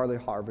of the barley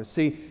harvest.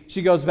 See,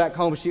 she goes back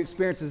home, she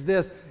experiences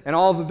this, and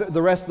all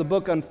the rest of the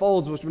book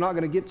unfolds, which we're not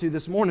going to get to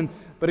this morning.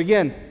 But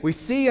again, we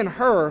see in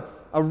her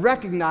a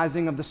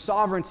recognizing of the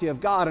sovereignty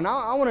of God. And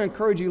I want to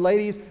encourage you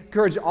ladies,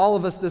 encourage all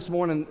of us this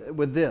morning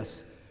with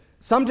this.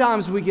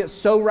 Sometimes we get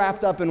so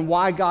wrapped up in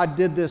why God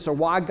did this, or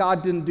why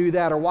God didn't do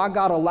that, or why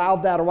God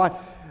allowed that, or why...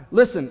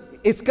 Listen,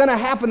 it's going to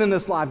happen in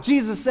this life.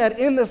 Jesus said,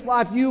 in this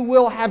life you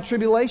will have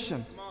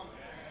tribulation.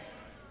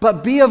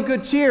 But be of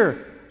good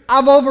cheer.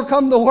 I've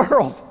overcome the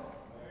world.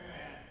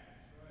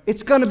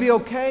 It's going to be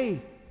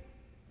okay.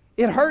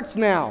 It hurts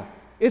now.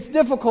 It's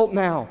difficult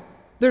now.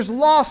 There's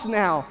loss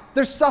now.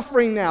 There's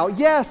suffering now.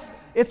 Yes,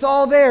 it's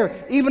all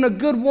there. Even a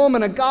good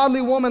woman, a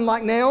godly woman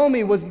like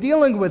Naomi was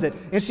dealing with it.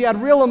 And she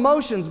had real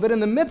emotions. But in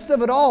the midst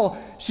of it all,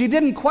 she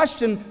didn't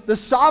question the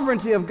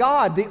sovereignty of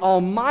God. The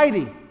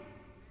Almighty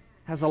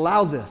has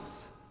allowed this.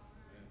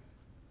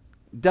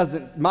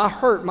 My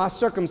hurt, my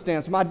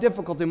circumstance, my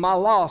difficulty, my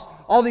loss,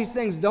 all these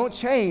things don't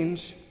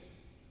change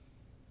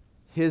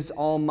His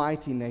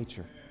almighty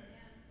nature.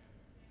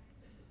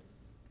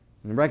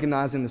 And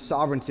recognizing the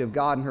sovereignty of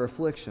God in her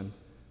affliction,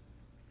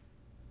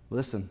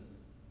 listen,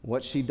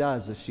 what she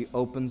does is she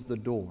opens the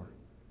door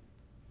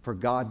for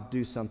God to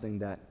do something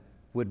that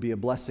would be a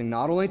blessing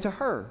not only to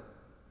her,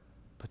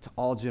 but to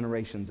all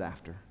generations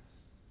after.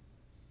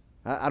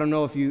 I don't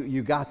know if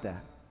you got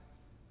that.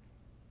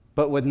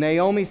 But with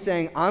Naomi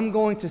saying, I'm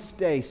going to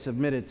stay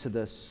submitted to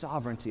the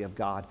sovereignty of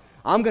God.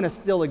 I'm going to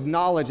still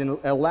acknowledge and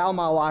allow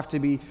my life to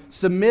be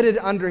submitted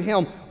under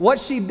Him.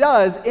 What she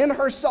does in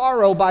her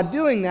sorrow by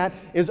doing that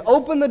is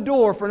open the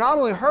door for not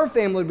only her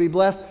family to be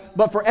blessed,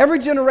 but for every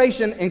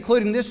generation,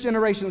 including this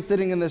generation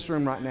sitting in this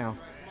room right now,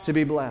 to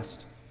be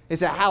blessed. They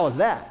say, how is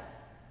that?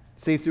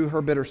 See, through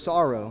her bitter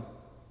sorrow,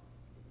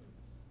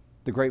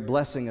 the great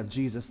blessing of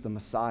Jesus the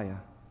Messiah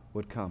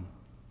would come.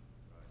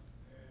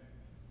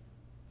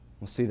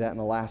 We'll see that in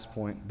the last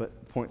point,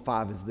 but point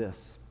 5 is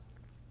this.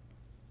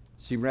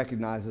 She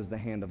recognizes the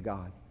hand of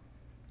God.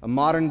 A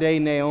modern-day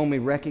Naomi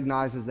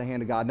recognizes the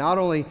hand of God. Not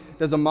only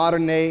does a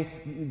modern-day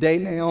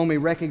Naomi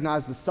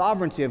recognize the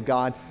sovereignty of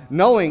God,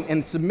 knowing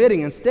and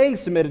submitting and staying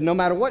submitted no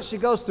matter what she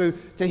goes through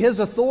to His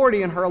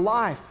authority in her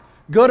life,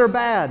 good or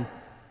bad.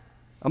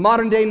 A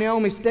modern-day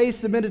Naomi stays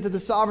submitted to the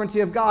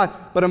sovereignty of God,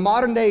 but a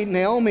modern-day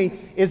Naomi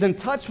is in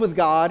touch with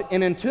God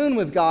and in tune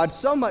with God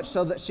so much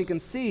so that she can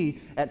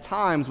see at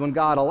times when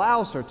God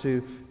allows her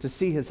to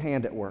see His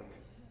hand at work.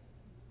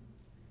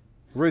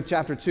 Ruth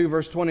chapter 2,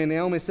 verse 20,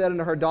 Naomi said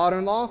unto her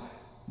daughter-in-law,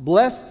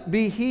 Blessed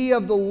be he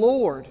of the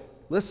Lord,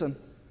 listen,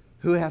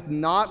 who hath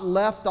not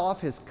left off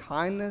His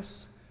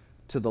kindness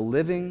to the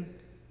living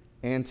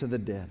and to the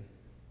dead.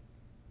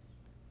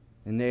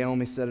 And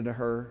Naomi said unto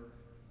her,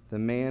 The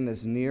man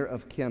is near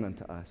of kin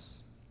unto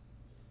us,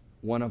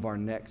 one of our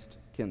next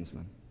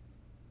kinsmen.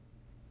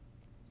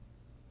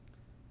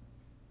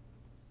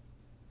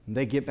 And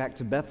they get back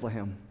to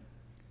Bethlehem.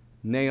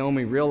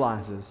 Naomi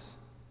realizes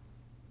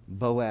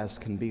Boaz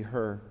can be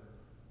her.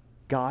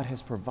 God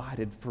has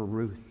provided for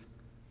Ruth.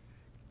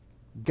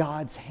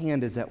 God's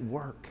hand is at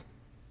work.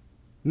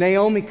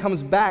 Naomi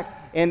comes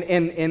back and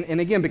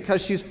again,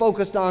 because she's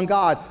focused on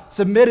God,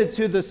 submitted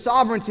to the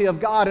sovereignty of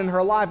God in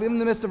her life, even in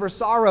the midst of her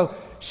sorrow,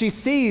 she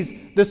sees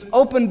this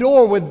open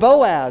door with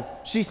Boaz.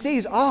 She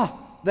sees,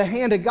 the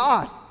hand of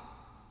God.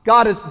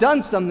 God has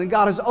done something.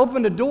 God has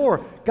opened a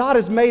door. God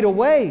has made a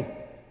way.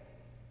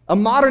 A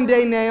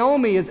modern-day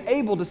Naomi is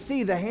able to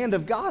see the hand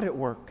of God at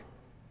work.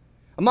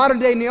 A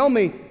modern-day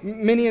Naomi,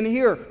 many in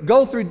here,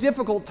 go through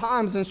difficult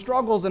times and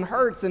struggles and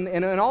hurts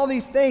and all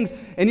these things,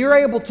 and you're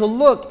able to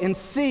look and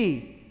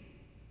see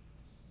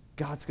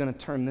God's going to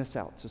turn this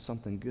out to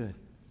something good.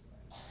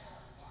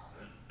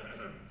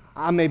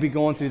 I may be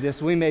going through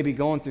this, we may be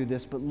going through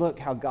this, but look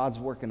how God's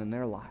working in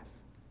their life.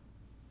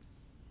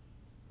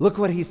 Look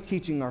what He's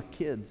teaching our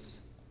kids.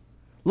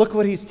 Look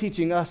what He's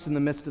teaching us in the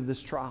midst of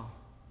this trial.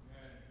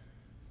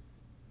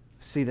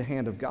 See the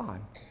hand of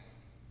God.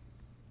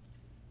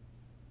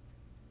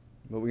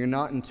 But when you're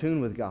not in tune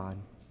with God,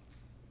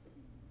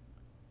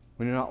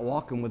 when you're not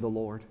walking with the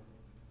Lord,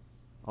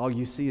 all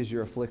you see is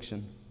your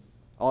affliction.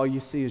 All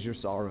you see is your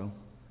sorrow.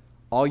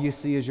 All you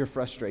see is your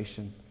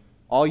frustration.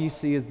 All you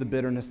see is the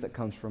bitterness that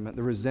comes from it,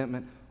 the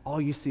resentment.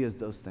 All you see is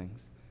those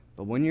things.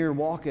 But when you're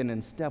walking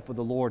in step with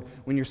the Lord,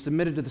 when you're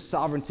submitted to the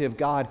sovereignty of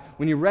God,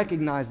 when you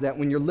recognize that,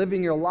 when you're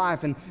living your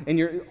life and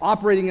you're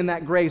operating in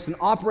that grace and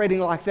operating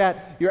like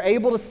that, you're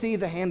able to see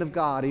the hand of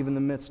God even in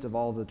the midst of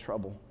all the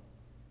trouble.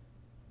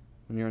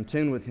 When you're in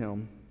tune with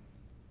Him,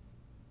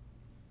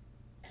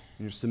 and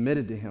you're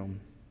submitted to Him,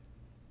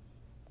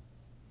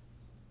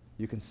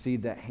 you can see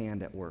that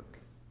hand at work.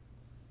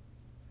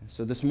 And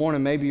so this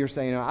morning, maybe you're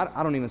saying,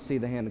 I don't even see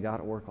the hand of God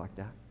at work like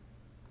that.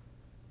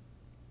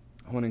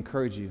 I want to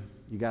encourage you,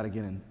 you got to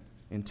get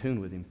in tune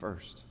with Him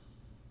first.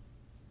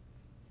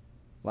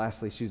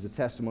 Lastly, she's a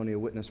testimony, a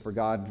witness for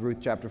God. Ruth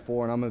chapter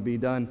 4, and I'm going to be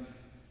done.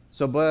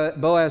 So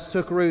Boaz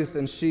took Ruth,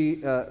 and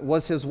she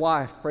was his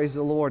wife, praise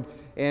the Lord.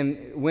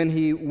 And when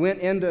he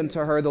went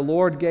into her, the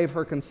Lord gave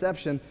her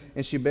conception,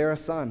 and she bare a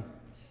son.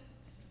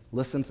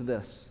 Listen to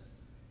this.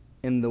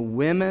 And the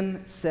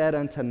women said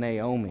unto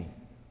Naomi.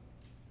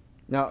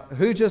 Now,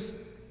 who just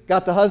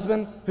got the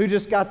husband? Who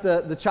just got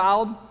the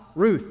child?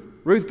 Ruth.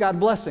 Ruth got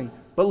blessing.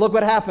 But look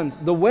what happens.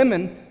 The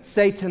women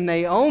say to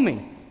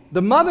Naomi,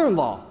 the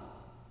mother-in-law.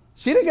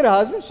 She didn't get a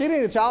husband. She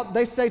didn't get a child.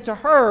 They say to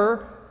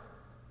her,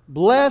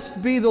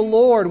 Blessed be the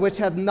Lord, which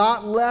hath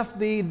not left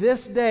thee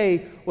this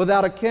day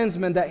without a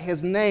kinsman, that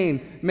His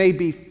name may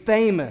be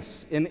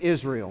famous in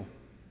Israel.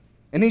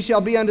 And He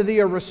shall be unto thee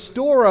a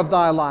restorer of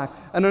thy life,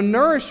 and a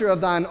nourisher of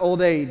thine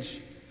old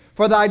age.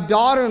 For thy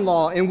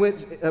daughter-in-law, in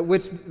which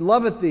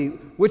loveth thee,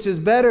 which is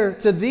better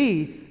to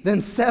thee than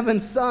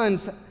 7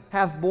 sons,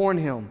 hath borne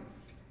him.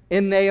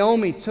 And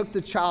Naomi took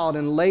the child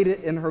and laid it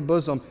in her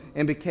bosom,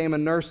 and became a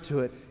nurse to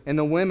it. And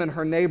the women,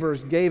 her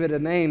neighbors, gave it a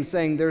name,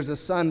 saying, There's a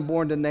son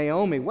born to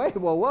Naomi. Wait,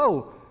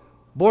 whoa.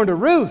 Born to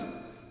Ruth?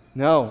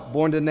 No,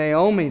 born to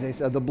Naomi, they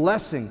said. The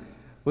blessing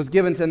was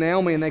given to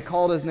Naomi, and they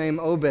called his name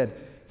Obed.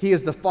 He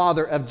is the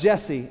father of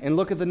Jesse. And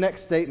look at the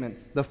next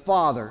statement, the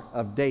father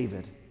of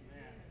David.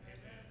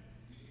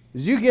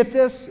 Did you get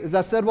this? As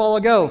I said a while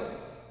ago,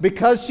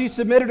 because she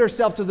submitted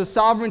herself to the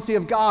sovereignty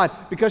of God,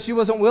 because she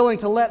wasn't willing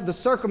to let the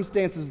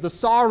circumstances, the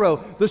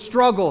sorrow, the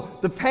struggle,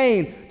 the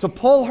pain to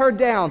pull her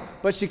down,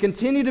 but she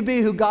continued to be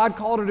who God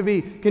called her to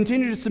be,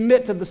 continued to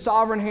submit to the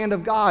sovereign hand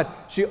of God.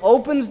 She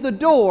opens the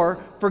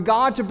door for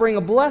God to bring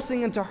a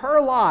blessing into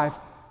her life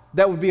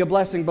that would be a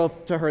blessing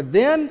both to her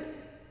then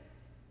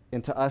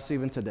and to us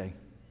even today.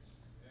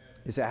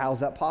 You say, how is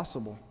that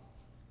possible?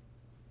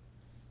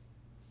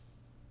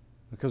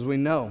 Because we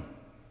know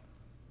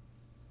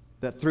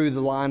that through the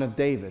line of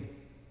David,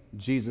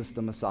 Jesus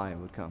the Messiah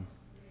would come.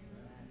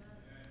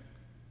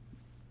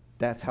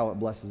 That's how it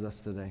blesses us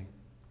today.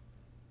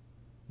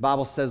 The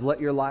Bible says,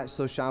 let your light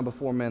so shine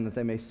before men that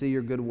they may see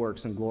your good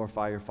works and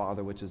glorify your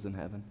Father which is in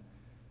heaven.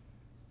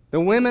 The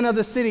women of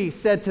the city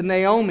said to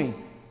Naomi,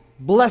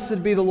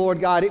 blessed be the Lord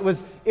God. It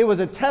was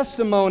a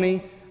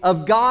testimony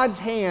of God's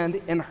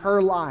hand in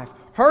her life.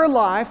 Her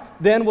life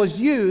then was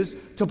used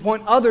to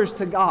point others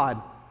to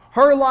God.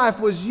 Her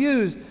life was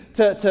used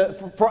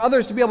for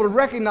others to be able to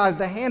recognize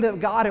the hand of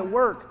God at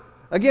work.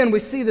 Again, we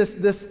see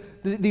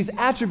these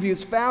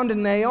attributes found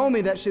in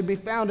Naomi that should be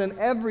found in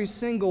every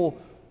single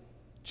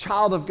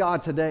child of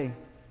God today.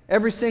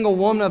 Every single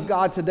woman of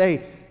God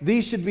today.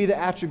 These should be the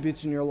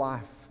attributes in your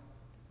life.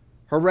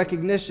 Her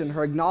recognition,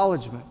 her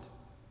acknowledgement,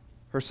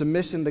 her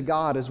submission to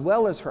God, as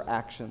well as her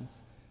actions.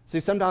 See,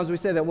 sometimes we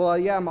say that, well,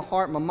 yeah, my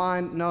heart, my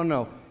mind.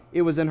 No.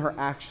 It was in her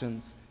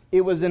actions.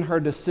 It was in her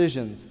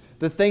decisions.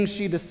 The things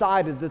she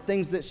decided, the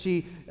things that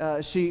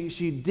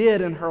she did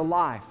in her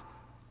life,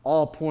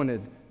 all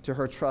pointed to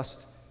her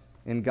trust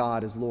in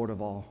God as Lord of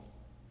all.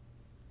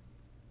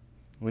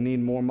 We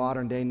need more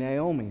modern-day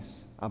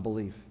Naomis, I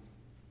believe.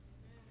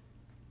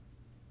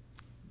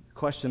 The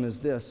question is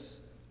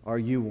this, are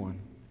you one?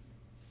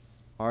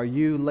 Are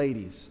you,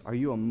 ladies, are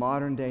you a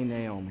modern-day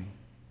Naomi?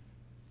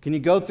 Can you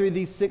go through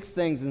these 6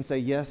 things and say,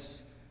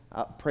 yes,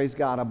 praise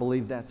God, I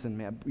believe that's in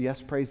me.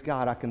 Yes, praise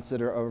God, I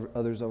consider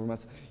others over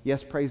myself.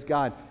 Yes, praise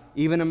God,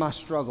 even in my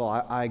struggle,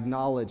 I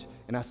acknowledge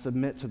and I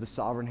submit to the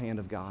sovereign hand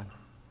of God.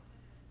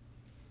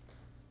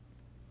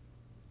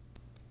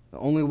 The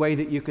only way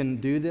that you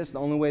can do this, the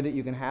only way that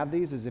you can have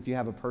these is if you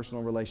have a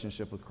personal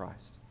relationship with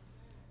Christ.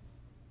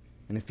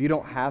 And if you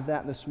don't have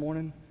that this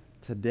morning,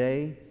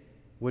 today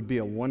would be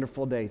a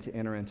wonderful day to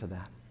enter into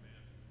that.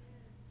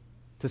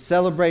 To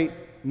celebrate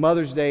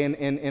Mother's Day in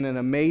an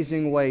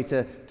amazing way,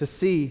 to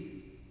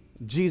see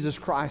Jesus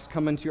Christ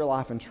come into your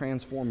life and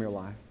transform your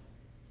life.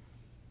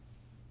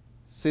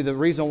 See, the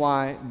reason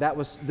why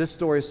this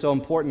story is so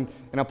important,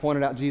 and I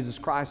pointed out Jesus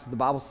Christ, is the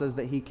Bible says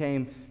that He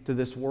came to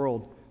this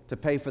world to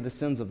pay for the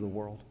sins of the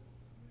world.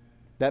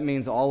 That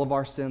means all of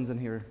our sins in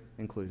here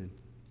included.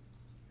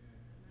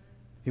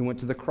 He went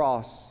to the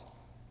cross.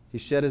 He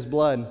shed His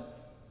blood.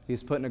 He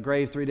was put in a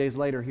grave. 3 days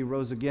later, He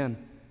rose again.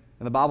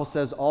 And the Bible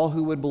says all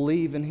who would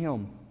believe in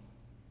Him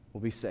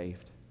will be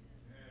saved.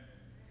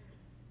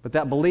 But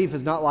that belief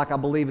is not like I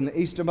believe in the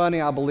Easter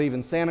Bunny, I believe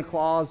in Santa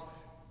Claus.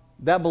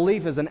 That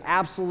belief is an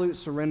absolute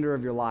surrender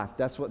of your life.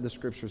 That's what the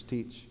Scriptures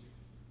teach.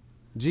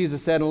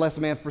 Jesus said, unless a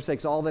man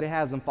forsakes all that he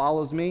has and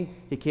follows me,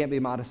 he can't be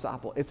my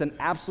disciple. It's an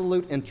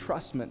absolute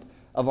entrustment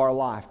of our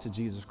life to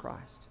Jesus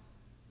Christ.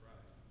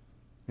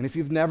 And if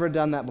you've never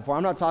done that before,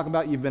 I'm not talking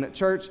about you've been at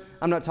church.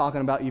 I'm not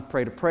talking about you've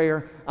prayed a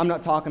prayer. I'm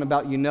not talking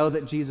about you know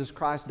that Jesus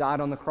Christ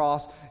died on the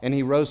cross and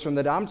He rose from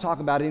the dead. I'm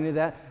talking about any of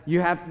that.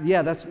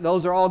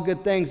 Those are all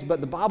good things, but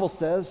the Bible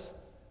says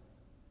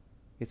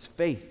it's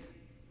faith.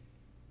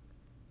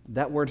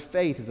 That word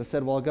faith, as I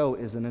said a while ago,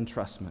 is an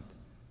entrustment.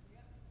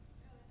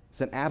 It's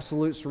an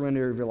absolute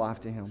surrender of your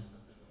life to Him.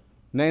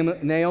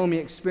 Naomi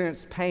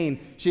experienced pain.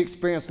 She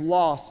experienced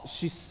loss.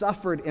 She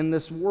suffered in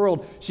this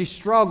world. She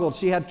struggled.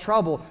 She had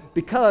trouble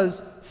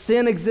because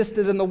sin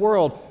existed in the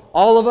world.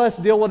 All of us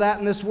deal with that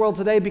in this world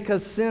today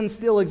because sin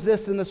still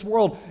exists in this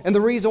world. And the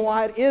reason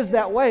why it is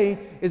that way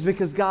is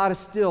because God is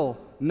still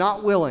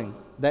not willing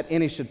that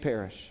any should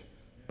perish,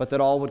 but that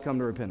all would come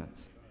to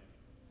repentance.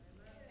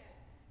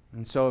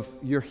 And so if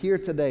you're here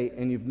today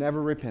and you've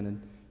never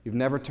repented, you've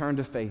never turned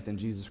to faith in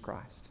Jesus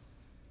Christ,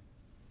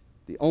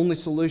 the only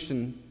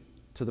solution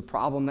to the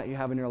problem that you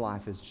have in your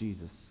life is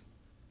Jesus.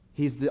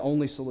 He's the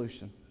only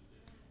solution.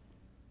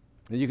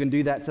 And you can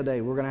do that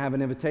today. We're going to have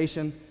an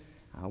invitation.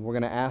 We're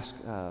going to ask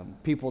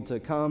people to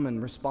come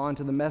and respond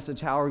to the message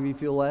however you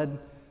feel led.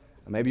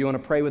 Maybe you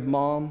want to pray with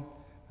Mom.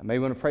 Maybe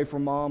you want to pray for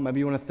Mom.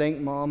 Maybe you want to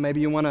thank Mom.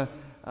 Maybe you want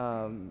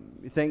to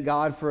thank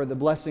God for the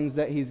blessings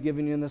that He's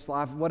given you in this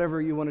life.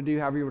 Whatever you want to do,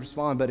 however you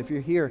respond. But if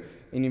you're here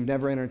and you've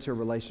never entered into a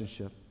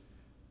relationship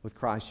with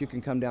Christ, you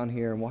can come down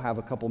here and we'll have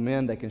a couple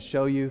men. They can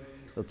show you.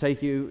 They'll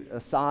take you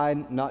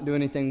aside, not do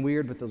anything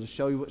weird, but they'll just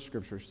show you what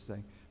Scriptures say.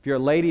 If you're a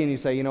lady and you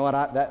say, you know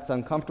what, that's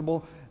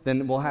uncomfortable,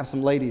 then we'll have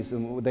some ladies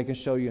and they can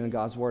show you in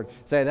God's Word.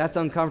 Say, that's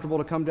uncomfortable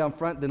to come down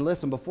front, then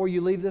listen, before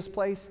you leave this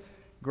place,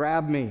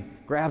 grab me,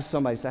 grab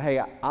somebody. Say,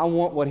 hey, I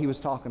want what he was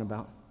talking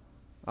about.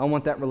 I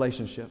want that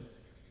relationship.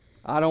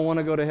 I don't want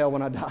to go to hell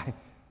when I die.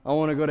 I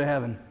want to go to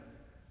heaven.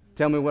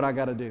 Tell me what I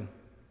got to do.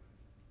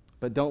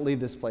 But don't leave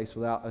this place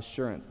without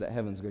assurance that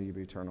heaven's going to give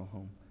you eternal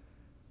home.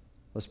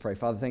 Let's pray.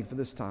 Father, thank you for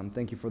this time.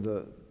 Thank you for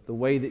the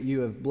way that you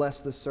have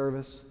blessed this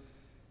service.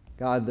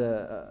 God,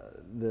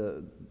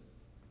 the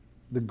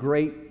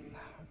great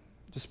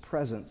just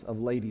presence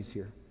of ladies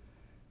here.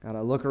 God,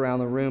 I look around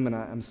the room and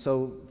I'm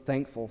so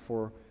thankful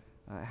for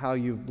how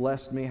you've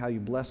blessed me, how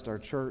you've blessed our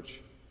church,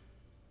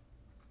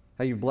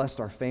 how you've blessed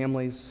our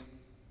families.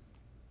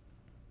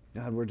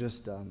 God,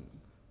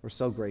 we're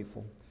so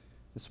grateful.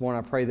 This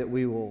morning I pray that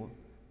we will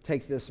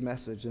take this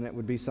message and it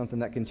would be something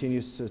that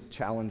continues to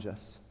challenge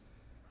us,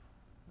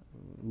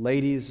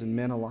 ladies and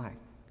men alike.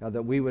 God,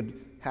 that we would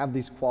have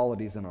these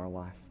qualities in our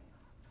life.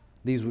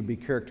 These would be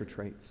character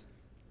traits.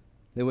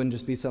 They wouldn't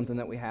just be something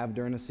that we have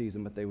during a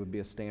season, but they would be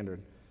a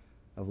standard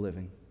of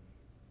living.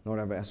 Lord,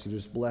 I've asked you to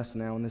just bless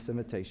now in this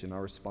invitation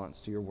our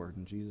response to your word.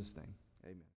 In Jesus' name, amen.